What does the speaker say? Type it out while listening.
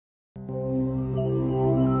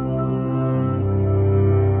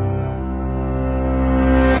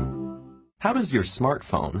How does your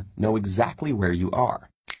smartphone know exactly where you are?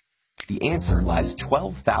 The answer lies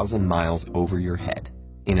 12,000 miles over your head,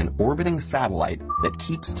 in an orbiting satellite that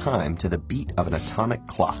keeps time to the beat of an atomic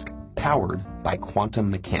clock, powered by quantum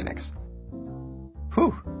mechanics.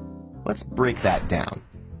 Whew, let's break that down.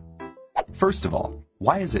 First of all,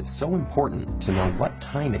 why is it so important to know what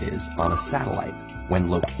time it is on a satellite when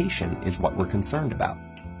location is what we're concerned about?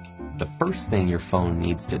 The first thing your phone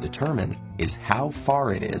needs to determine is how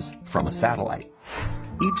far it is from a satellite.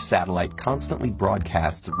 Each satellite constantly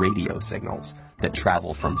broadcasts radio signals that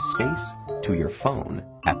travel from space to your phone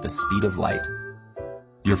at the speed of light.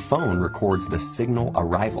 Your phone records the signal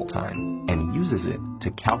arrival time and uses it to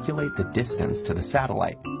calculate the distance to the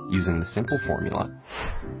satellite using the simple formula: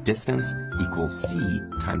 distance equals c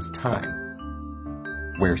times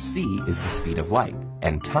time, where c is the speed of light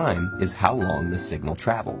and time is how long the signal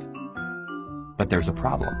traveled. But there's a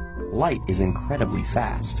problem. Light is incredibly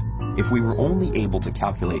fast. If we were only able to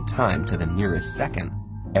calculate time to the nearest second,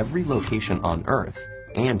 every location on Earth,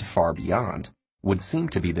 and far beyond, would seem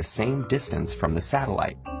to be the same distance from the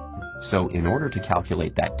satellite. So in order to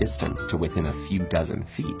calculate that distance to within a few dozen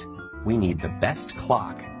feet, we need the best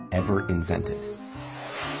clock ever invented.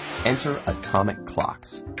 Enter atomic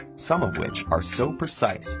clocks, some of which are so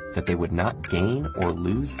precise that they would not gain or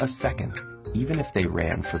lose a second even if they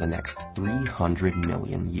ran for the next 300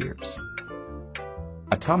 million years.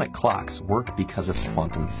 Atomic clocks work because of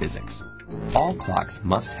quantum physics. All clocks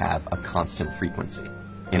must have a constant frequency.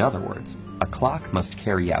 In other words, a clock must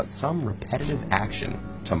carry out some repetitive action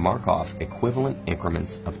to mark off equivalent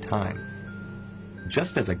increments of time.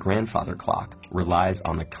 Just as a grandfather clock relies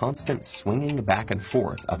on the constant swinging back and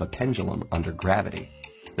forth of a pendulum under gravity,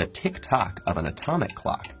 the tick-tock of an atomic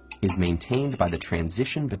clock is maintained by the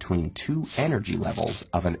transition between two energy levels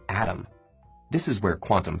of an atom. This is where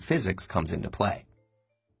quantum physics comes into play.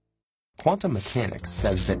 Quantum mechanics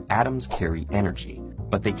says that atoms carry energy,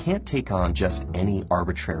 but they can't take on just any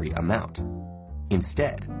arbitrary amount.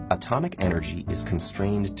 Instead, atomic energy is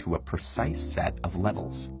constrained to a precise set of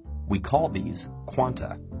levels. We call these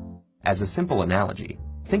quanta. As a simple analogy,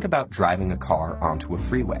 think about driving a car onto a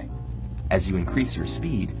freeway. As you increase your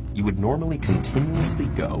speed, you would normally continuously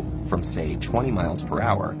go from, say, 20 miles per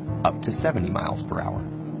hour up to 70 miles per hour.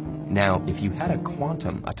 Now, if you had a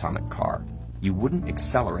quantum atomic car, you wouldn't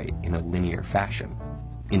accelerate in a linear fashion.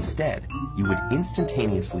 Instead, you would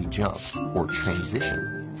instantaneously jump or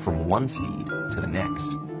transition from one speed to the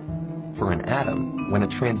next. For an atom, when a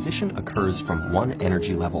transition occurs from one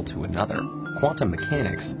energy level to another, quantum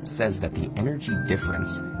mechanics says that the energy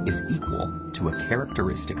difference is equal to a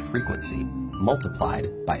characteristic frequency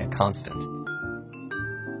multiplied by a constant,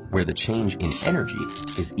 where the change in energy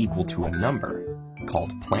is equal to a number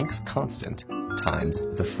called Planck's constant times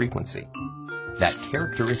the frequency. That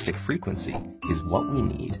characteristic frequency is what we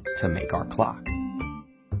need to make our clock.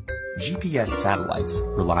 GPS satellites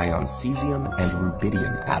rely on cesium and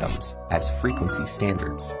rubidium atoms as frequency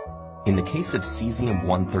standards. In the case of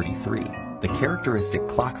cesium-133, the characteristic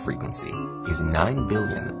clock frequency is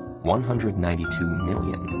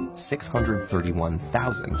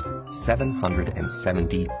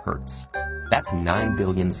 9,192,631,770 Hertz. That's 9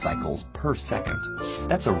 billion cycles per second.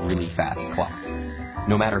 That's a really fast clock.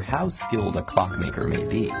 No matter how skilled a clockmaker may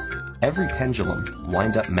be, every pendulum,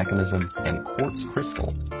 wind-up mechanism, and quartz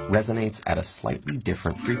crystal resonates at a slightly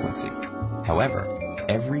different frequency. However,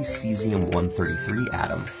 every cesium-133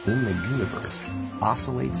 atom in the universe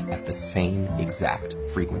oscillates at the same exact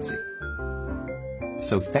frequency.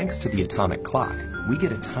 So thanks to the atomic clock, we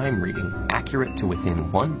get a time reading accurate to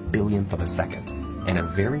within 1/1000th of a second and a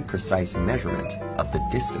very precise measurement of the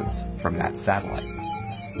distance from that satellite.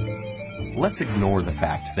 Let's ignore the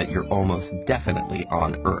fact that you're almost definitely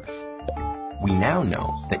on Earth. We now know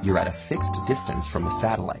that you're at a fixed distance from the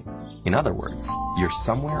satellite. In other words, you're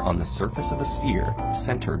somewhere on the surface of a sphere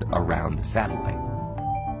centered around the satellite.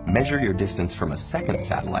 Measure your distance from a second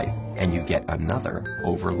satellite and you get another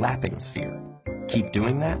overlapping sphere. Keep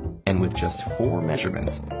doing that, and with just 4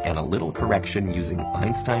 measurements and a little correction using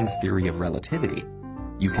Einstein's theory of relativity,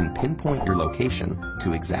 you can pinpoint your location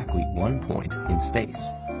to exactly one point in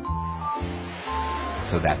space.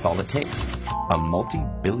 So that's all it takes. A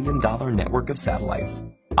multi-billion-dollar network of satellites,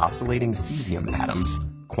 oscillating cesium atoms,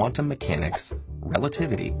 quantum mechanics,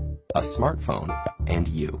 relativity, a smartphone, and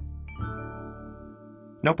you.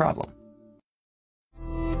 No problem.